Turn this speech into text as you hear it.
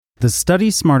the Study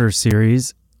Smarter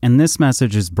series, and this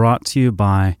message is brought to you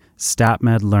by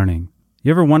StatMed Learning.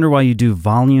 You ever wonder why you do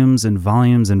volumes and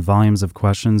volumes and volumes of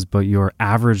questions, but your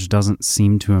average doesn't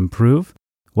seem to improve?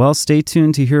 Well, stay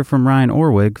tuned to hear from Ryan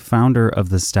Orwig, founder of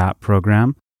the STAT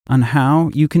program, on how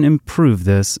you can improve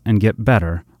this and get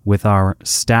better with our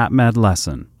StatMed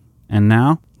lesson. And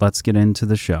now, let's get into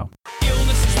the show.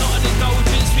 Illness is not an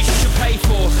indulgence which you should pay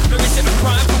for. There isn't a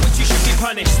crime for which you should be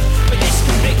punished. But this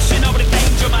conviction, I would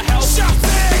endanger my health. Shut it!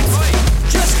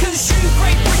 Just consume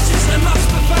great riches and lust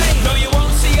for fame. No, you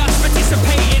won't see us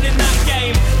participating in that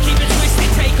game. Keep a twisted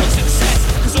take on success,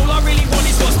 because all I really want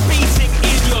is what's beating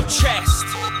in your chest.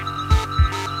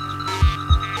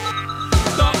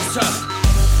 Doctor,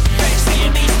 fix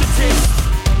the anaesthetist.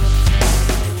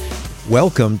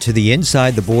 Welcome to the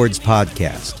Inside the Boards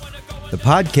podcast, the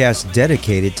podcast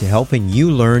dedicated to helping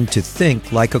you learn to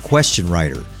think like a question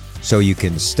writer so you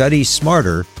can study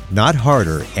smarter, not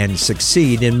harder, and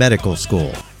succeed in medical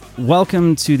school.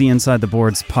 Welcome to the Inside the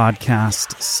Boards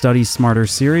podcast Study Smarter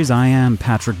series. I am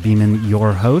Patrick Beeman,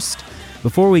 your host.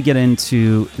 Before we get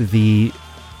into the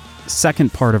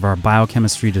second part of our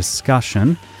biochemistry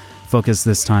discussion, focused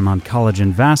this time on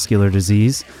collagen vascular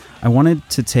disease, I wanted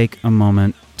to take a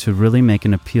moment to really make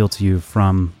an appeal to you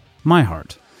from my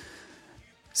heart.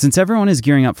 Since everyone is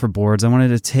gearing up for boards, I wanted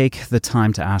to take the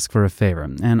time to ask for a favor.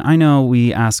 And I know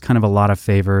we ask kind of a lot of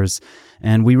favors,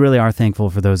 and we really are thankful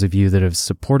for those of you that have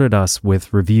supported us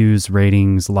with reviews,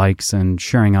 ratings, likes, and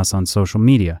sharing us on social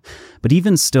media. But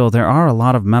even still, there are a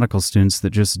lot of medical students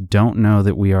that just don't know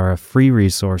that we are a free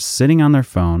resource sitting on their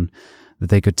phone that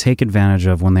they could take advantage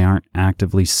of when they aren't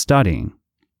actively studying.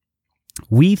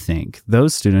 We think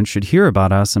those students should hear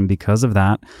about us, and because of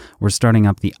that, we're starting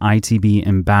up the ITB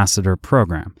Ambassador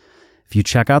Program. If you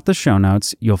check out the show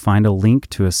notes, you'll find a link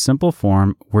to a simple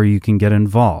form where you can get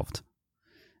involved.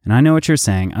 And I know what you're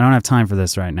saying, I don't have time for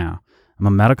this right now. I'm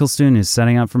a medical student who's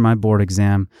setting up for my board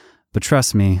exam, but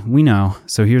trust me, we know,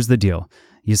 so here's the deal.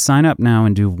 You sign up now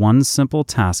and do one simple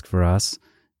task for us,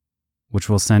 which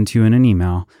we'll send to you in an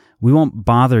email. We won't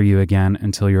bother you again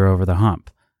until you're over the hump.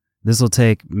 This will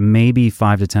take maybe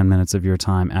 5 to 10 minutes of your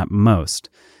time at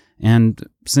most. And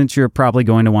since you're probably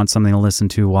going to want something to listen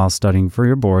to while studying for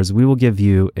your boards, we will give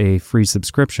you a free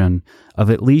subscription of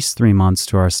at least 3 months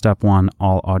to our Step 1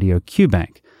 All Audio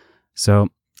QBank. So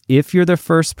if you're the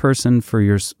first person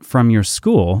from your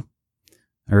school,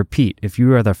 I repeat, if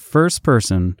you are the first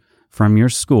person from your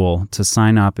school to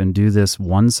sign up and do this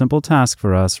one simple task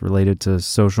for us related to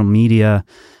social media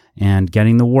and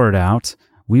getting the word out,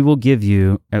 we will give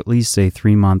you at least a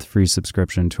 3-month free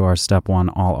subscription to our Step 1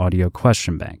 All Audio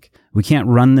Question Bank. We can't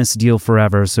run this deal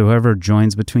forever, so whoever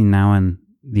joins between now and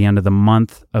the end of the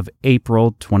month of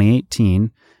April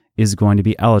 2018 is going to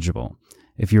be eligible.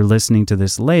 If you're listening to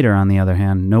this later, on the other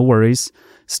hand, no worries.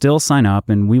 Still sign up,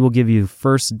 and we will give you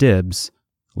first dibs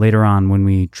later on when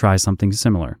we try something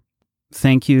similar.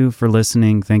 Thank you for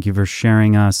listening. Thank you for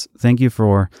sharing us. Thank you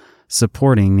for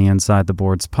supporting the Inside the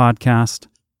Boards podcast.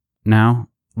 Now,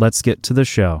 let's get to the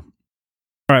show.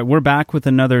 All right, we're back with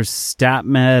another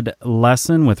StatMed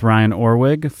lesson with Ryan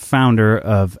Orwig, founder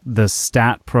of the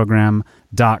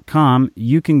statprogram.com.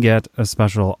 You can get a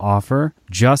special offer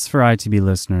just for ITB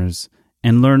listeners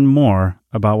and learn more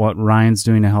about what Ryan's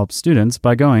doing to help students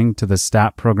by going to the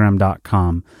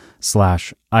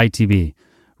statprogram.com/ITB.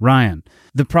 Ryan,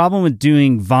 the problem with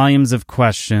doing volumes of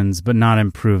questions but not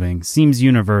improving seems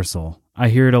universal. I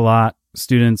hear it a lot.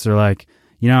 Students are like,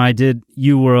 I did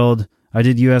UWorld, I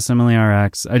did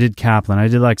USMLE-RX, I did Kaplan, I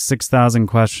did like 6,000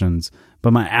 questions,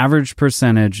 but my average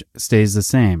percentage stays the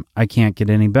same. I can't get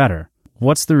any better.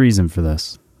 What's the reason for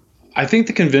this? I think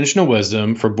the conventional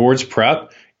wisdom for boards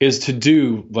prep is to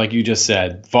do, like you just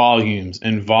said, volumes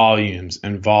and volumes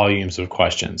and volumes of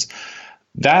questions.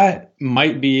 That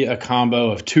might be a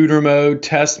combo of tutor mode,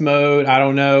 test mode, I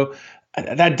don't know.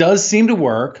 That does seem to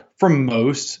work for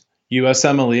most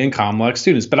USMLE and COMLEX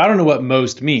students, but I don't know what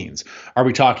most means. Are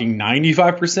we talking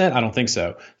 95%? I don't think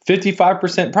so.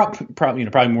 55%? Probably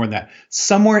more than that.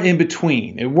 Somewhere in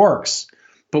between. It works.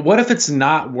 But what if it's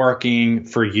not working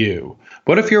for you?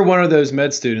 What if you're one of those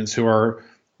med students who are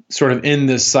sort of in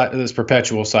this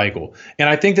perpetual cycle? And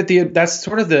I think that that's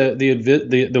sort of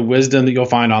the wisdom that you'll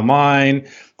find online.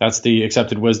 That's the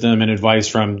accepted wisdom and advice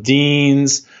from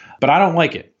deans. But I don't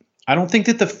like it. I don't think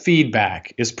that the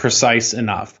feedback is precise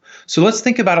enough. So let's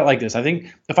think about it like this. I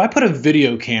think if I put a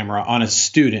video camera on a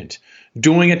student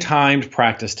doing a timed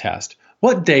practice test,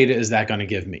 what data is that going to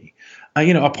give me?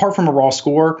 Apart from a raw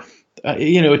score,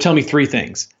 it would tell me 3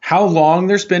 things: how long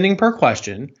they're spending per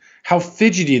question, how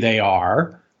fidgety they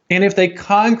are, And if they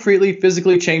concretely,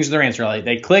 physically change their answer, like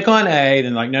they click on A,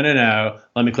 then like, no,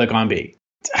 let me click on B.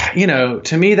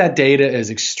 To me, that data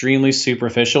is extremely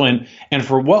superficial. And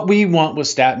for what we want with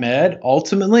StatMed,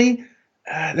 ultimately,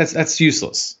 that's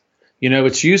useless.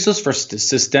 It's useless for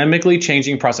systemically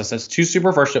changing process. That's too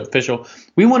superficial.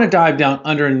 We want to dive down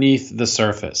underneath the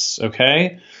surface,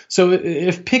 okay? So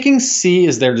if picking C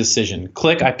is their decision,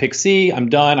 click, I pick C, I'm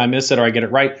done, I miss it, or I get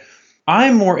it right.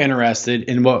 I'm more interested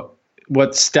in what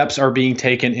steps are being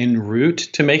taken en route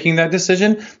to making that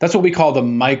decision. That's what we call the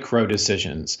micro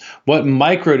decisions. What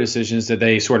micro decisions did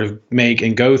they sort of make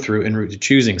and go through en route to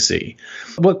choosing C?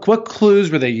 What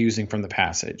clues were they using from the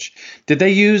passage? Did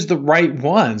they use the right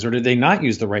ones, or did they not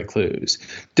use the right clues?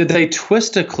 Did they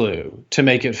twist a clue to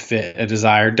make it fit a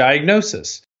desired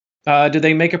diagnosis? Did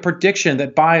they make a prediction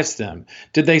that biased them?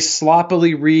 Did they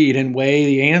sloppily read and weigh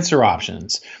the answer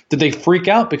options? Did they freak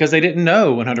out because they didn't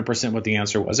know 100% what the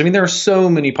answer was? I mean, there are so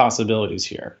many possibilities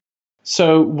here.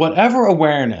 So whatever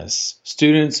awareness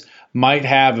students might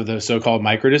have of those so-called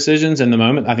micro decisions in the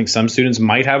moment, I think some students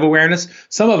might have awareness.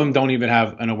 Some of them don't even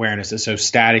have an awareness. It's so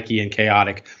staticky and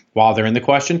chaotic while they're in the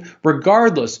question.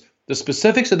 Regardless, the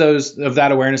specifics of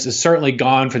that awareness is certainly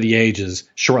gone for the ages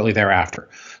shortly thereafter.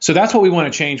 So that's what we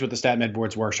want to change with the StatMed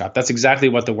Boards workshop. That's exactly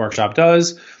what the workshop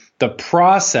does. The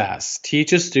process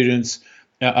teaches students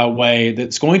a way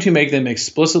that's going to make them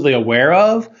explicitly aware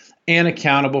of and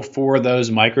accountable for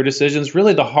those micro decisions.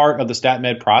 Really, the heart of the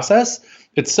StatMed process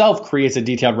itself creates a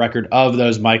detailed record of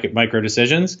those micro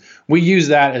decisions. We use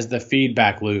that as the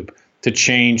feedback loop to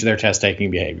change their test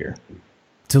taking behavior.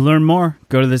 To learn more,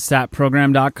 go to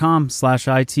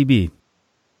thestatprogram.com/ITB.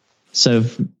 So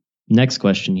next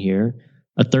question here.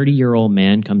 A 30-year-old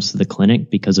man comes to the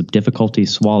clinic because of difficulty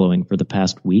swallowing for the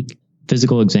past week.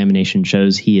 Physical examination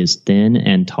shows he is thin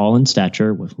and tall in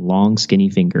stature with long, skinny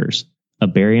fingers. A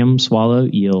barium swallow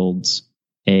yields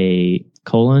a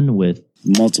colon with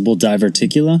multiple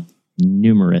diverticula?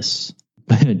 Numerous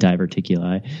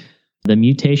diverticuli. The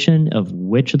mutation of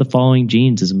which of the following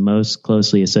genes is most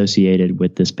closely associated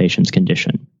with this patient's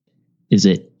condition? Is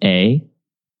it A,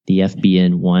 the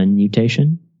FBN1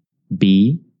 mutation,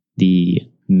 B, the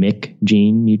MYC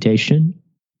gene mutation,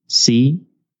 C,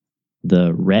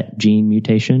 the RET gene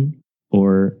mutation,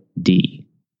 or D,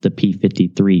 the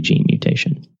P53 gene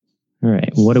mutation? All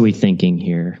right, what are we thinking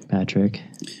here, Patrick?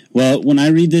 Well, when I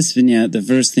read this vignette, the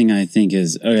first thing I think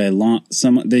is, okay,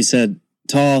 they said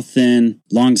tall, thin,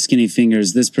 long, skinny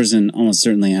fingers. This person almost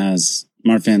certainly has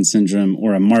Marfan syndrome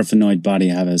or a Marfanoid body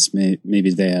havis.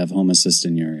 Maybe they have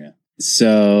homocystinuria.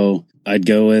 So I'd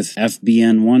go with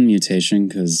FBN1 mutation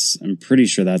because I'm pretty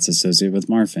sure that's associated with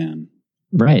Marfan.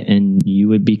 Right, and you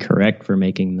would be correct for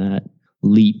making that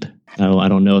leap. Oh, I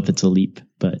don't know if it's a leap,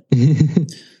 but the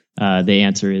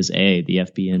answer is A, the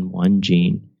FBN1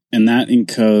 gene. And that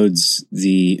encodes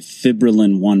the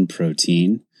fibrillin-1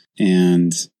 protein.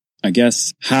 And I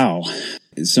guess how?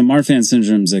 So Marfan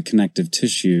syndrome is a connective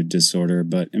tissue disorder,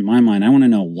 but in my mind, I want to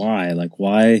know why. Like,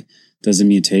 why does a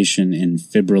mutation in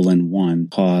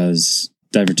fibrillin-1 cause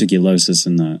diverticulosis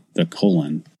in the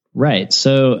colon? Right.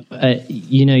 So,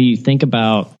 you think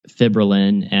about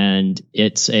fibrillin and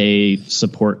it's a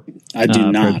support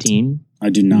protein. I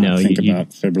do not think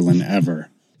about fibrillin ever.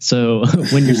 So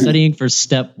when you're studying for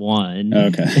step 1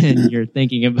 and you're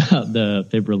thinking about the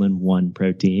fibrillin-1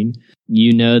 protein,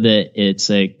 you know that it's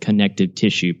a connective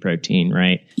tissue protein,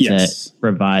 right? Yes. That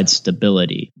provides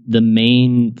stability. The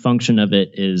main function of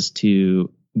it is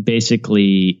to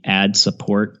basically add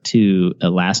support to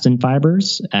elastin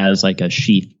fibers as like a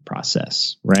sheath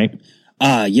process, right?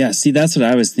 Yeah. See, that's what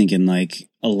I was thinking, like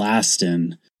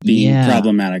elastin being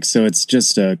problematic. So it's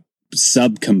just a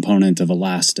subcomponent of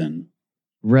elastin.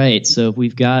 Right. So if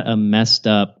we've got a messed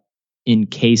up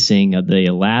encasing of the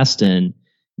elastin,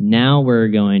 now we're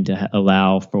going to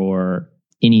allow for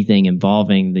anything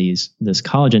involving this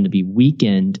collagen to be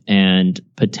weakened and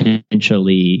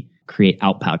potentially create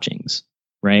outpouchings,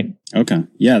 right? Okay.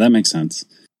 Yeah, that makes sense.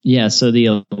 Yeah, so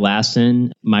the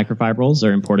elastin microfibrils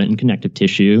are important in connective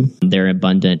tissue. They're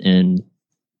abundant in,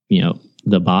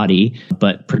 the body,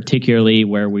 but particularly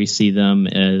where we see them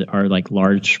are like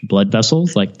large blood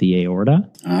vessels, like the aorta.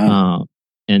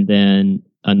 And then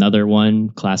another one,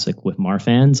 classic with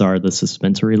Marfan's, are the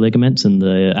suspensory ligaments in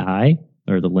the eye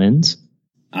or the lens.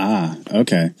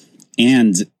 Okay.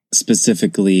 And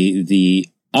specifically the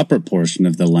upper portion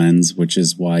of the lens, which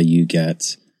is why you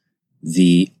get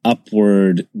the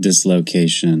upward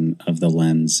dislocation of the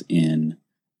lens in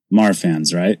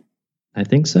Marfan's, right? I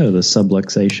think so, the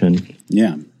subluxation.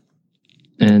 Yeah.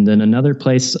 And then another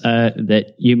place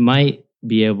that you might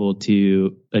be able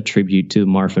to attribute to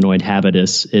Marfanoid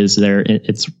habitus is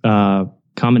it's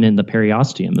common in the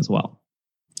periosteum as well.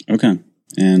 Okay.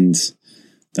 And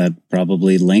that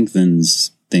probably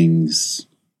lengthens things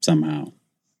somehow.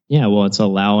 Yeah, well, it's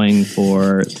allowing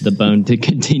for the bone to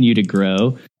continue to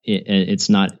grow. There's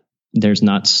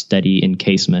not steady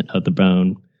encasement of the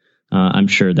bone. I'm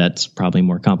sure that's probably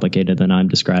more complicated than I'm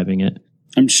describing it.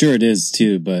 I'm sure it is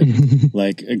too, but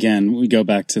like, again, we go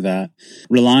back to that.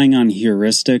 Relying on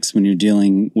heuristics when you're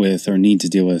dealing with or need to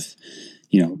deal with,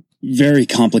 very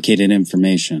complicated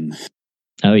information.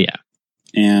 Oh, yeah.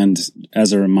 And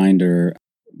as a reminder,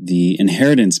 the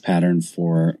inheritance pattern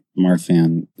for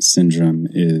Marfan syndrome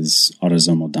is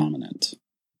autosomal dominant.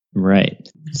 Right.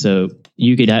 So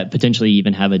you could potentially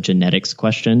even have a genetics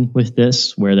question with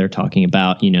this, where they're talking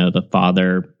about, the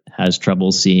father has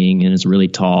trouble seeing and is really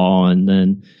tall, and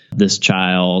then this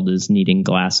child is needing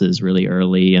glasses really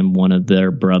early, and one of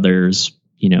their brothers,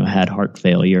 had heart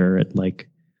failure at like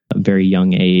a very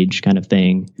young age kind of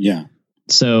thing. Yeah.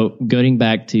 So going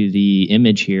back to the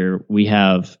image here, we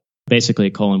have basically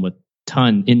a colon with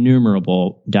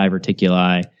innumerable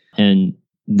diverticuli, and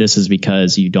this is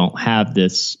because you don't have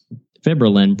this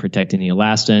fibrillin protecting the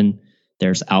elastin.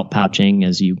 There's outpouching,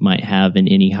 as you might have in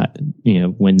any,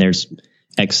 when there's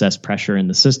excess pressure in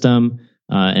the system,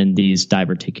 and these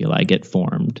diverticuli get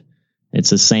formed. It's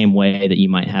the same way that you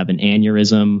might have an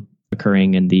aneurysm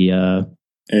occurring in the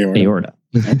aorta.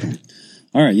 Okay.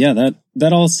 All right. Yeah,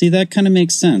 that kind of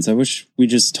makes sense. I wish we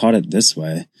just taught it this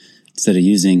way instead of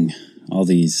using all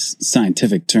these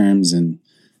scientific terms and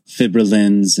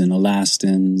fibrillins and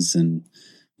elastins, and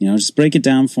just break it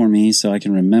down for me so I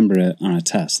can remember it on a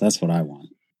test. That's what I want.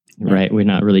 Right. We're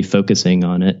not really focusing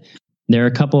on it. There are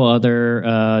a couple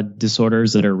other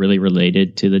disorders that are really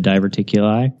related to the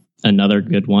diverticuli. Another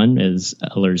good one is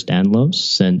Ehlers-Danlos,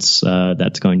 since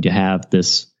that's going to have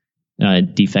this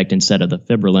defect instead of the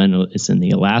fibrillin. It's in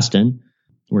the elastin.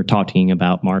 We're talking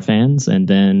about Marfan's. And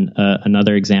then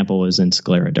another example is in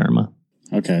scleroderma.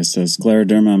 Okay, so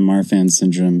scleroderma, Marfan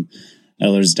syndrome,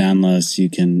 Ehlers-Danlos, you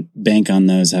can bank on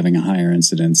those having a higher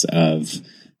incidence of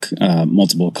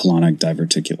multiple colonic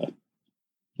diverticula.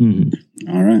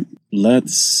 Mm-hmm. All right,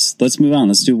 let's move on.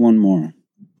 Let's do one more.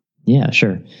 Yeah,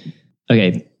 sure.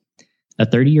 Okay, a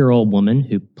 30-year-old woman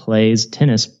who plays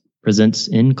tennis presents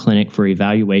in clinic for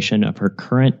evaluation of her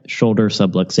current shoulder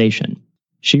subluxation.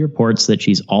 She reports that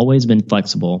she's always been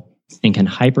flexible and can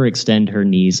hyperextend her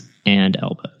knees and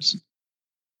elbows.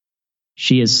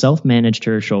 She has self-managed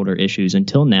her shoulder issues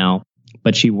until now,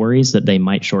 but she worries that they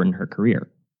might shorten her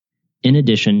career. In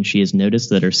addition, she has noticed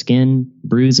that her skin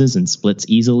bruises and splits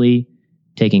easily,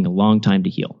 taking a long time to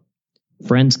heal.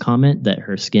 Friends comment that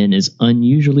her skin is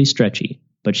unusually stretchy,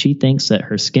 but she thinks that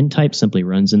her skin type simply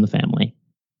runs in the family.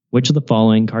 Which of the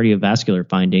following cardiovascular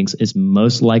findings is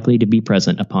most likely to be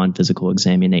present upon physical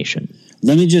examination?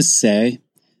 Let me just say,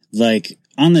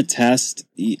 on the test,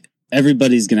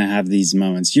 everybody's going to have these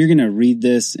moments. You're going to read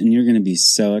this and you're going to be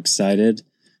so excited,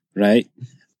 right?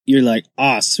 You're like,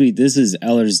 sweet, this is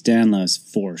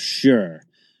Ehlers-Danlos for sure,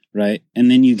 right?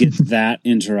 And then you get that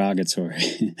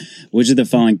interrogatory. Which of the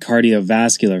following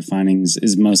cardiovascular findings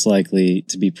is most likely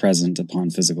to be present upon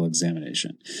physical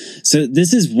examination? So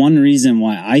this is one reason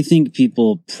why I think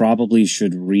people probably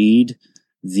should read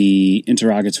the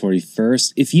interrogatory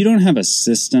first. If you don't have a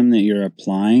system that you're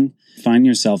applying, find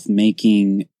yourself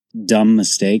making dumb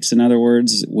mistakes. In other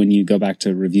words, when you go back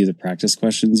to review the practice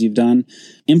questions you've done,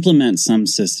 implement some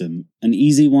system. An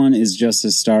easy one is just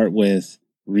to start with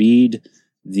read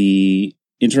the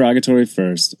interrogatory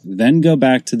first, then go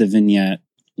back to the vignette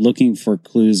looking for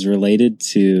clues related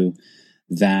to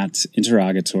that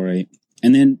interrogatory.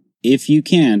 And then if you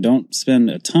can, don't spend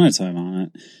a ton of time on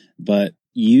it, but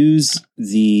use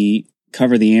the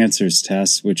cover the answers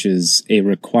test, which is a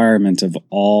requirement of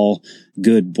all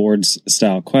good boards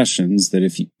style questions, that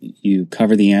if you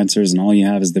cover the answers and all you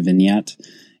have is the vignette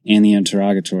and the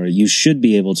interrogatory, you should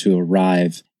be able to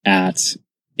arrive at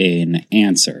an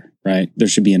answer, right? There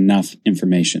should be enough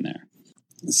information there.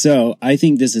 So I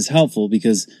think this is helpful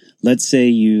because let's say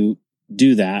you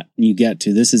do that and you get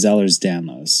to this is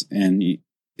Ehlers-Danlos, and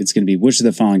it's going to be which of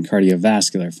the following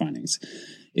cardiovascular findings.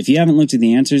 If you haven't looked at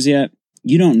the answers yet,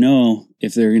 you don't know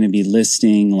if they're going to be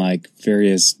listing like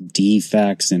various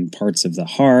defects in parts of the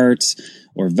heart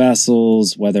or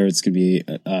vessels, whether it's going to be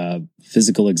a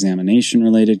physical examination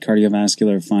related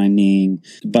cardiovascular finding.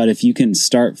 But if you can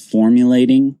start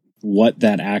formulating what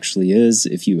that actually is,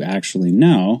 if you actually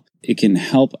know, it can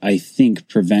help, I think,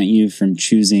 prevent you from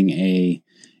choosing a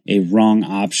a wrong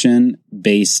option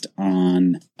based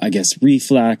on, I guess,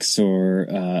 reflex or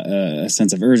a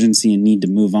sense of urgency and need to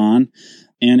move on.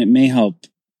 And it may help,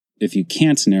 if you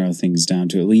can't narrow things down,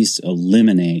 to at least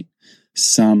eliminate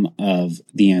some of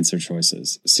the answer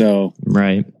choices. So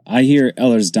Right. I hear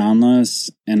Ehlers-Danlos,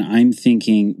 and I'm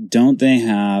thinking, don't they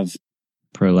have...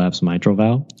 Prolapse mitral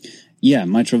valve. Yeah,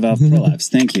 mitral valve prolapse.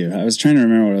 Thank you. I was trying to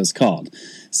remember what it was called.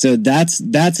 So that's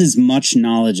as much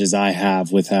knowledge as I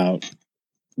have without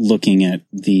looking at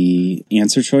the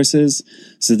answer choices.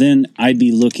 So then I'd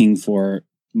be looking for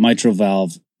mitral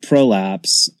valve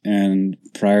prolapse, and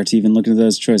prior to even looking at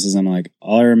those choices, I'm like,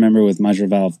 all I remember with mitral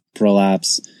valve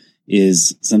prolapse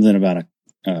is something about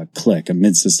a click, a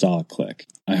mid-systolic click.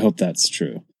 I hope that's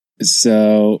true.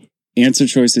 So answer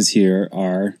choices here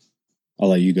are, I'll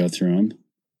let you go through them.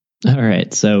 All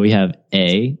right. So we have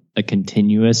A, a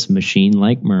continuous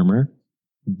machine-like murmur.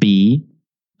 B,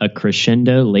 a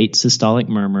crescendo late systolic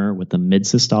murmur with a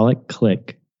mid-systolic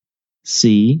click.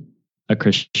 C, a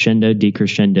crescendo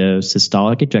decrescendo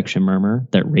systolic ejection murmur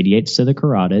that radiates to the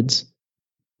carotids.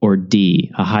 Or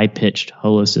D, a high-pitched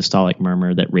holosystolic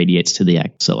murmur that radiates to the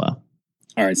axilla.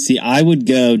 All right. See, I would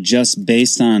go just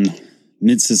based on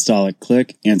mid-systolic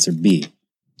click, answer B.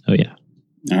 Oh, yeah.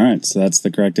 All right. So that's the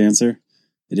correct answer?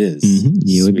 It is.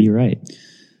 You would Sweet. be right.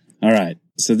 All right.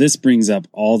 So this brings up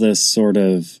all this sort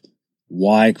of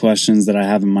why questions that I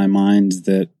have in my mind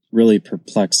that really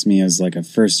perplex me as like a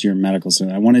first year medical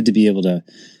student. I wanted to be able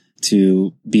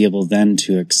to be able then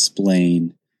to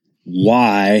explain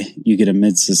why you get a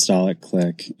mid-systolic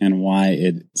click and why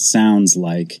it sounds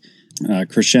like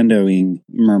crescendoing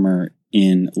murmur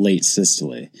in late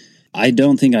systole. I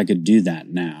don't think I could do that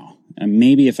now. And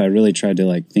maybe if I really tried to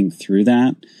like think through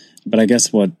that, but I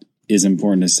guess what is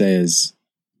important to say is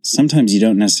sometimes you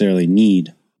don't necessarily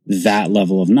need that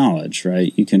level of knowledge,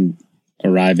 right? You can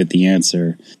arrive at the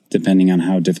answer depending on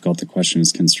how difficult the question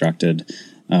is constructed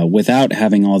without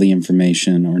having all the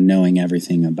information or knowing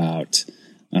everything about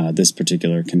this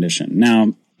particular condition.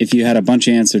 Now, if you had a bunch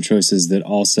of answer choices that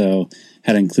also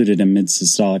had included a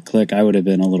mid-systolic click, I would have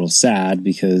been a little sad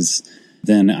because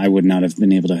then I would not have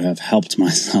been able to have helped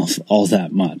myself all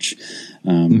that much.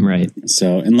 Right.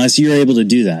 So unless you're able to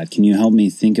do that, can you help me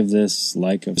think of this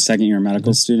like a second-year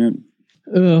medical student?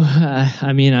 Oh,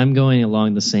 I mean, I'm going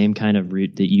along the same kind of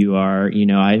route that you are. You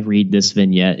know, I read this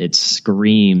vignette, it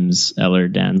screams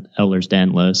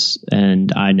Ehlers-Danlos,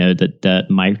 and I know that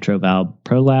mitral valve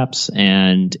prolapse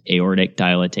and aortic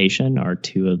dilatation are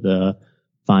two of the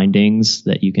findings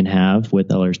that you can have with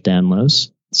Ehlers-Danlos.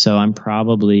 So I'm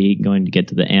probably going to get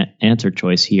to the answer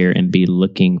choice here and be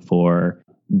looking for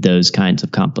those kinds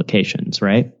of complications,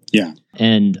 right? Yeah.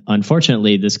 And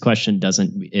unfortunately, this question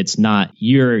it's not,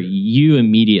 you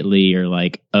immediately are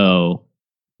like, oh,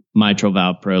 mitral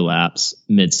valve prolapse,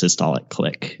 mid-systolic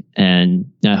click.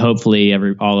 And hopefully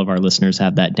all of our listeners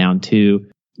have that down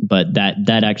too. But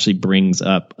that actually brings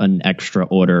up an extra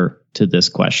order to this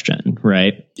question,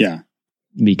 right? Yeah.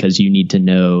 Because you need to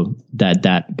know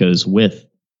that goes with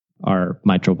our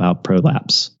mitral valve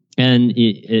prolapse. And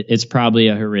it's probably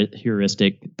a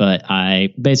heuristic, but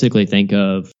I basically think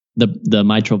of the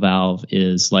mitral valve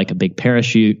is like a big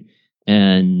parachute.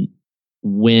 And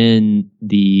when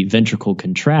the ventricle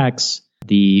contracts,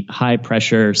 the high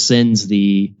pressure sends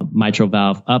the mitral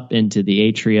valve up into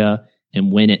the atria.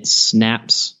 And when it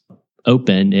snaps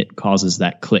open, it causes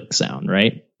that click sound,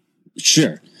 right?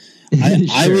 Sure.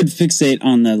 I would fixate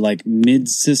on the like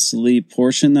mid-systole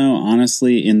portion though,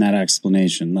 honestly, in that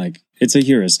explanation. Like it's a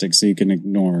heuristic, so you can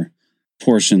ignore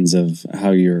portions of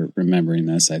how you're remembering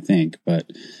this, I think. But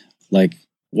like,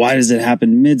 why does it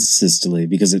happen mid-systole?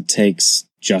 Because it takes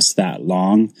just that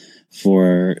long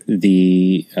for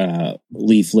the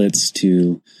leaflets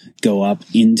to go up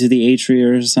into the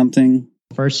atria or something.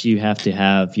 First, you have to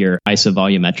have your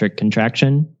isovolumetric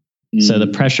contraction. So the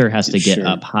pressure has to get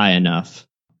up high enough.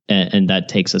 And that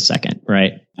takes a second,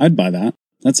 right? I'd buy that.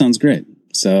 That sounds great.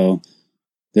 So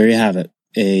there you have it.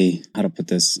 How to put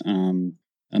this?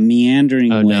 A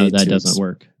meandering way. Oh, no, that doesn't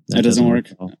work. That doesn't work?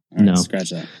 All right, no. Scratch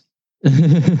that.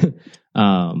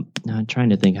 I'm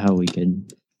trying to think how we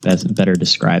could better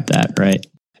describe that, right?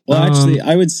 Well, actually,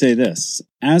 I would say this.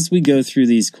 As we go through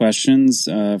these questions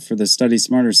for the Study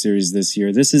Smarter series this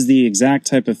year, this is the exact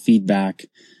type of feedback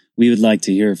we would like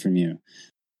to hear from you.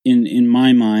 In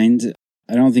my mind,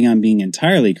 I don't think I'm being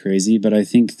entirely crazy, but I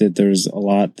think that there's a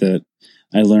lot that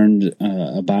I learned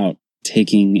about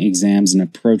taking exams and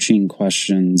approaching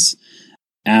questions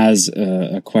as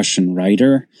a question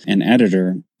writer and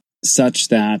editor, such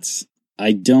that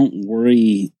I don't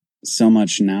worry so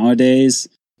much nowadays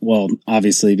well,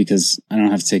 obviously, because I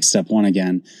don't have to take step 1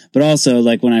 again, but also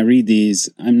like when I read these,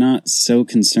 I'm not so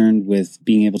concerned with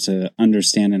being able to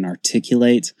understand and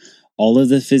articulate all of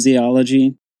the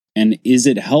physiology. And is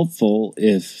it helpful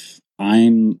if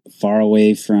I'm far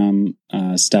away from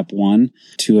step 1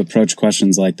 to approach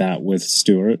questions like that with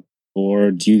Stuart? Or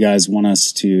do you guys want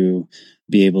us to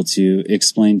be able to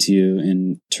explain to you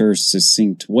in terse,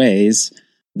 succinct ways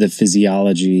the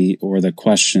physiology or the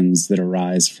questions that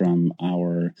arise from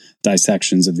our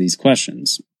dissections of these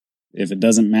questions? If it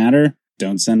doesn't matter,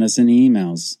 don't send us any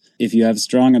emails. If you have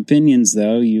strong opinions,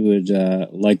 though, you would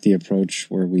like the approach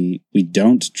where we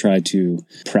don't try to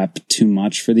prep too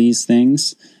much for these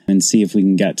things and see if we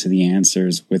can get to the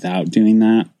answers without doing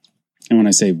that. And when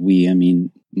I say we, I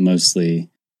mean mostly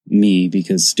me,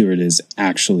 because Stuart is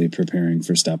actually preparing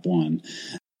for step 1.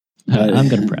 I'm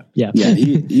going to prep. Yeah. Yeah,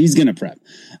 he's going to prep.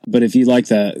 But if you like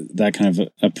that kind of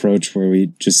approach where we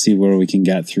just see where we can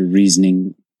get through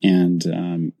reasoning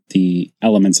and the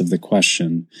elements of the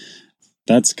question,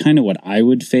 that's kind of what I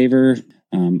would favor.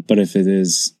 But if it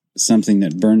is something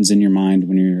that burns in your mind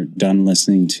when you're done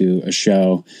listening to a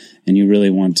show and you really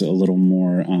want a little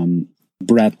more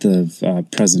breadth of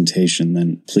presentation,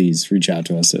 then please reach out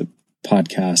to us at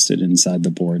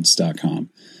podcast@insidetheboards.com.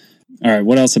 All right.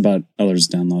 What else about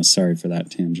Ehlers-Danlos? Sorry for that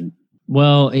tangent.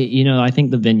 Well, I think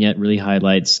the vignette really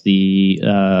highlights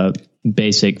the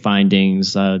basic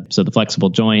findings. So the flexible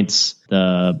joints,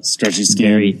 the Stretchy skin.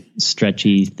 very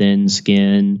stretchy, thin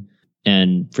skin,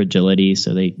 and fragility.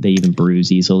 So they even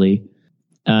bruise easily.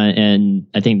 And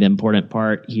I think the important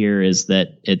part here is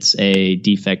that it's a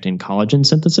defect in collagen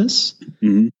synthesis.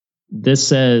 Mm-hmm. This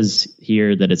says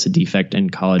here that it's a defect in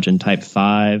collagen type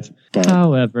 5. But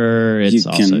however, it's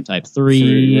also type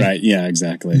 3. Right. Yeah,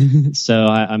 exactly. So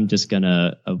I'm just going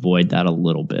to avoid that a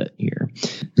little bit here.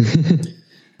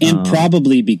 And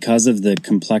probably because of the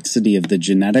complexity of the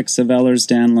genetics of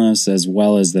Ehlers-Danlos, as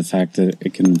well as the fact that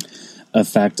it can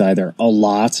affect either a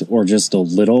lot or just a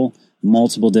little,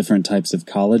 multiple different types of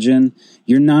collagen,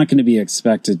 you're not going to be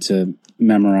expected to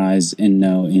memorize and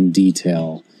know in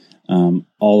detail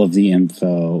all of the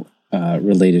info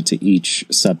related to each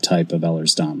subtype of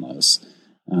Ehlers-Danlos.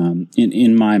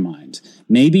 In my mind,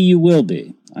 maybe you will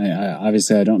be. I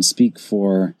obviously I don't speak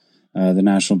for the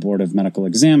National Board of Medical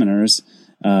Examiners,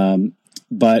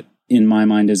 but in my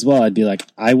mind as well, I'd be like,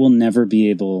 I will never be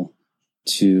able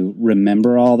to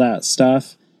remember all that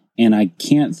stuff, and I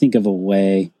can't think of a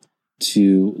way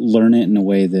to learn it in a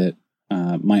way that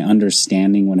my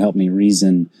understanding would help me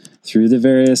reason through the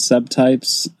various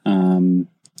subtypes.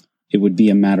 It would be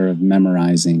a matter of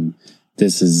memorizing.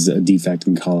 This is a defect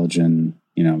in collagen,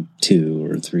 2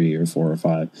 or 3 or 4 or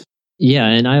 5. Yeah,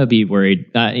 and I would be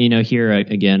worried. Here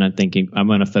again, I'm thinking I'm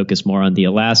going to focus more on the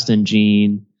elastin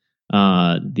gene,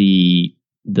 the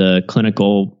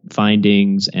clinical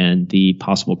findings, and the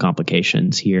possible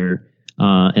complications here,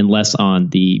 and less on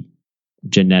the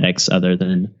genetics, other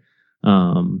than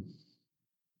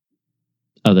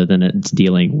it's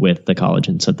dealing with the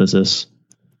collagen synthesis.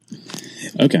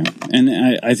 Okay, and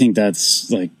I think that's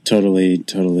like totally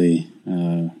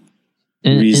reasonable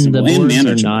and the boards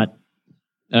manageable. are not.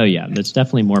 Oh yeah, that's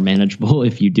definitely more manageable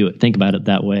if you think about it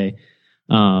that way.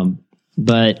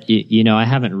 But I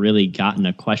haven't really gotten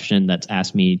a question that's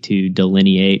asked me to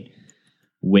delineate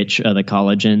which of the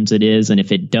collagens it is, and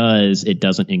if it does, it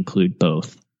doesn't include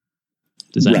both.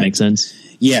 Does that make sense?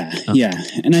 Yeah, yeah.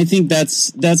 And I think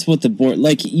that's what the board,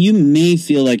 like, you may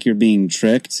feel like you're being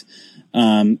tricked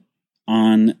on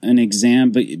an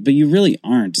exam, but you really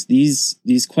aren't.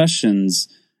 These questions,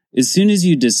 as soon as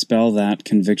you dispel that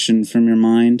conviction from your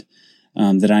mind,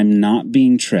 that I'm not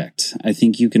being tricked, I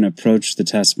think you can approach the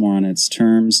test more on its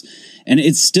terms. And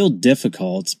it's still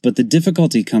difficult, but the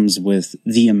difficulty comes with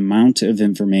the amount of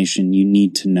information you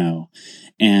need to know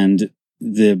and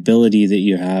the ability that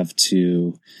you have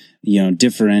to,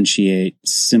 differentiate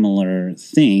similar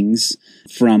things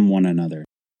from one another.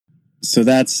 So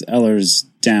that's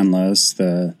Ehlers-Danlos,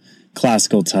 the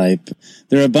classical type.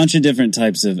 There are a bunch of different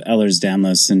types of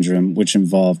Ehlers-Danlos syndrome which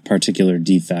involve particular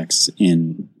defects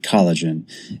in collagen.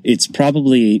 It's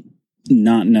probably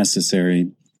not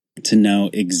necessary to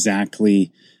know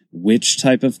exactly which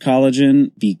type of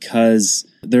collagen, because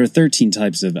there are 13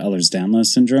 types of Ehlers-Danlos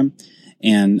syndrome,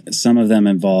 and some of them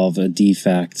involve a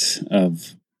defect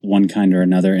of one kind or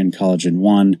another in collagen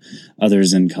 1,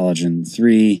 others in collagen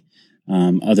 3,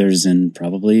 others in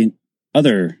probably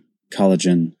other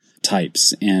collagen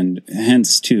types, and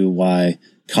hence too why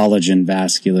collagen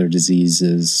vascular disease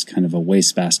is kind of a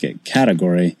wastebasket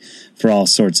category for all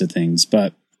sorts of things.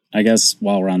 But I guess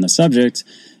while we're on the subject,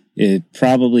 it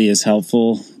probably is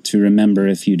helpful to remember,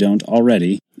 if you don't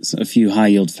already, a few high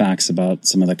yield facts about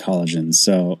some of the collagens.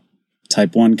 So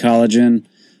type 1 collagen,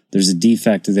 there's a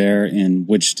defect there in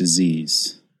which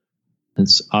disease?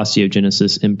 It's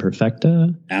osteogenesis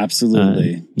imperfecta.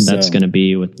 Absolutely. That's going to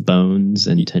be with bones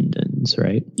and tendons,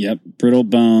 right? Yep. Brittle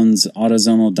bones,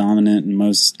 autosomal dominant in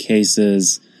most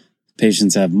cases.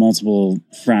 Patients have multiple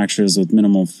fractures with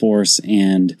minimal force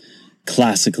and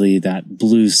classically that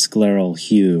blue scleral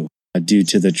hue due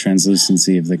to the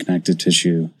translucency of the connective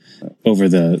tissue over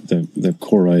the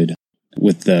choroid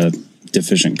with the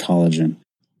deficient collagen.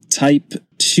 Type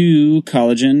 2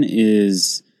 collagen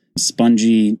is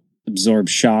spongy absorbed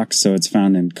shock, so it's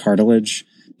found in cartilage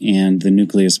and the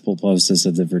nucleus pulposus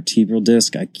of the vertebral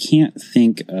disc. I can't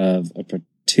think of a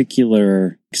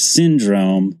particular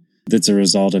syndrome that's a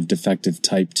result of defective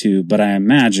type 2, but I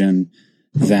imagine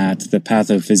that the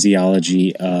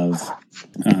pathophysiology of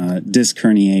disc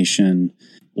herniation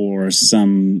or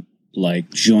some like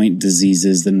joint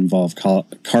diseases that involve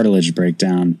cartilage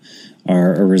breakdown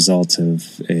are a result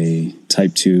of a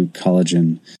type 2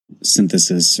 collagen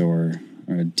synthesis or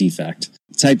a defect.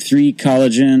 Type 3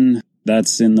 collagen,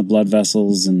 that's in the blood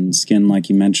vessels and skin, like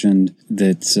you mentioned,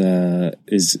 that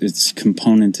its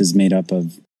component is made up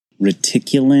of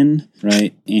reticulin,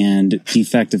 right? And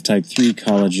defective type 3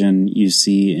 collagen you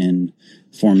see in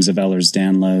forms of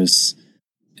Ehlers-Danlos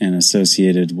and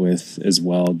associated with as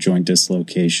well joint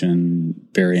dislocation,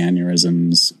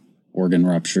 barrianeurysms, organ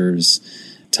ruptures.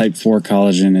 Type 4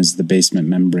 collagen is the basement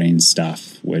membrane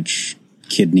stuff, which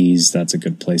kidneys, that's a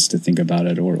good place to think about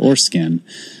it, or skin.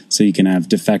 So you can have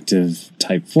defective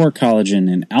type 4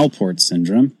 collagen in Alport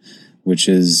syndrome, which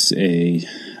is a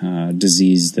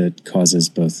disease that causes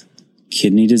both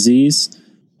kidney disease,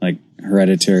 like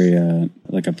hereditary,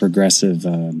 like a progressive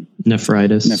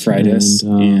nephritis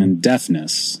and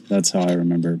deafness. That's how I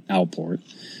remember Alport.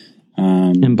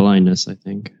 And blindness, I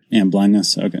think. And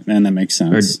blindness. Okay. And that makes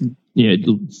sense. Or,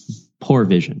 poor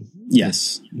vision.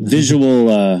 Yes.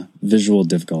 Visual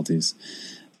difficulties.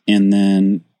 And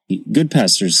then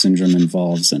Goodpaster's syndrome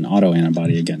involves an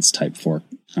autoantibody against type 4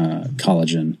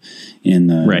 collagen in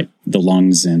the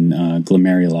lungs and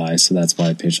glomeruli. So that's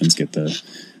why patients get the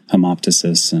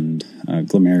hemoptysis and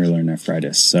glomerular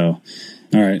nephritis. So,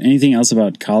 all right. Anything else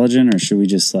about collagen, or should we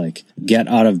just like get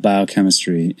out of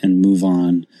biochemistry and move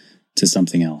on to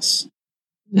something else?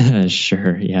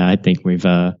 Sure. Yeah, I think we've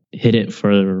hit it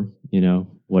for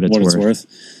what it's worth.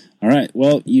 All right.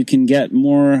 Well, you can get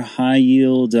more high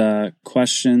yield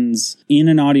questions in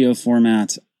an audio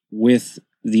format with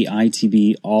the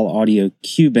ITB All Audio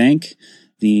QBank.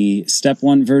 The Step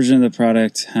 1 version of the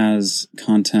product has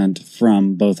content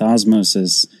from both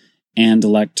Osmosis and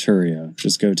Lecturio.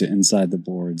 Just go to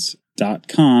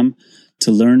InsideTheBoards.com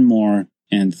to learn more.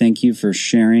 And thank you for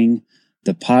sharing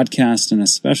the podcast and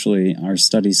especially our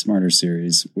Study Smarter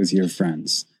series with your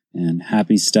friends. And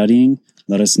happy studying.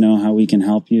 Let us know how we can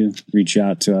help you. Reach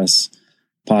out to us.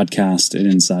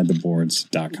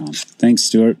 podcast@InsideTheBoards.com. Thanks,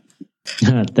 Stuart.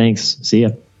 Thanks. See ya.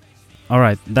 All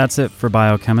right, that's it for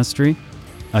biochemistry.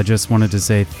 I just wanted to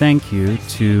say thank you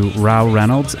to Rao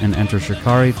Reynolds and Enter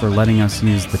Shikari for letting us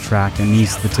use the track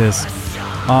Anesthetist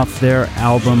off their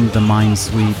album The Mind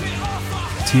Suite.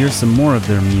 To hear some more of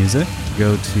their music,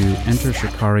 go to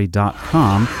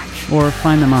entershikari.com or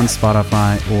find them on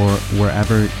Spotify or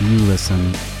wherever you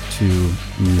listen to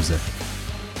music.